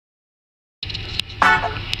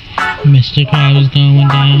Mr. Krabs is going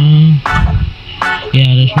down.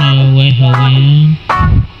 Yeah, there's no way he'll win.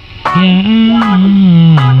 Yeah,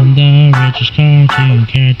 I'm the richest cartoon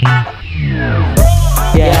character.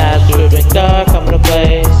 Yeah, Scrooge Mcduck come to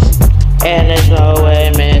place, and there's no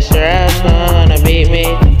way Mr. Krabs gonna beat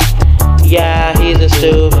me. Yeah, he's a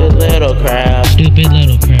stupid little crab. Stupid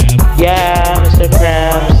little crab. Yeah, Mr.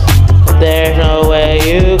 Krabs, there's no way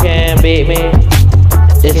you can beat me.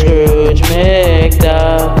 It's Scrooge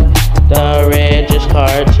Mcduck, the richest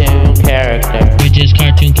cartoon character. Richest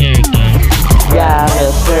cartoon character. Yeah,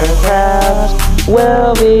 Mr. Krabs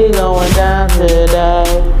will be going down today.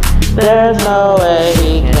 There's no way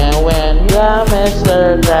he can win. Yeah,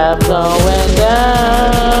 Mr. Krabs going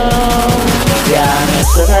down. Yeah,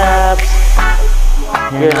 Mr. Krabs,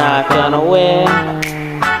 you're not gonna win.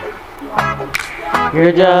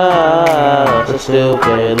 You're just a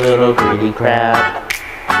stupid little greedy crab.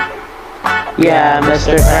 Yeah,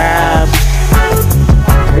 Mr. Krabs,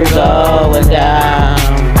 you're going down.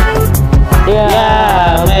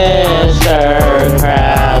 Yeah, Mr.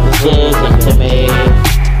 Krabs is losing to me.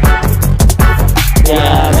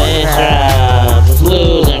 Yeah, Mr. Krabs is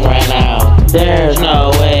losing right now. There's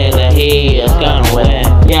no way that he is gonna win.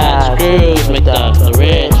 Yeah, Scrooge Mcduck, the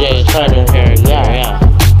richest cartoon character. Yeah.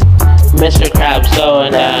 Mr. Krabs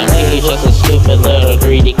going down. He's just a stupid little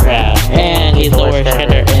greedy crab. And he's the worst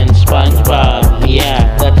character in SpongeBob.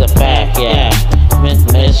 Yeah, that's a fact, yeah.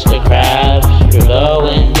 Mr. Krabs, you're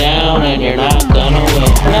going down and you're not gonna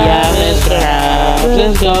win. Yeah, Mr. Krabs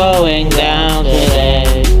is going down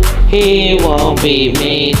today. He won't beat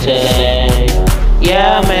me today.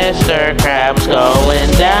 Yeah, Mr. Krabs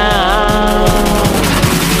going down.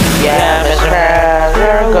 Yeah, Mr. Krabs,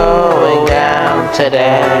 you're going down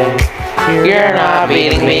today. You're not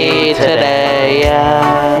beating me today.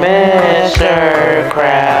 Yeah, Mr.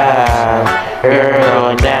 Krabs, you're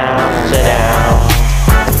going down to down.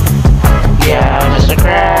 Yeah, Mr.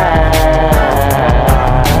 Krabs,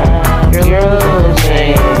 you're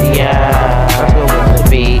losing. Yeah, let's go with the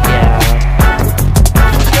beat. Yeah.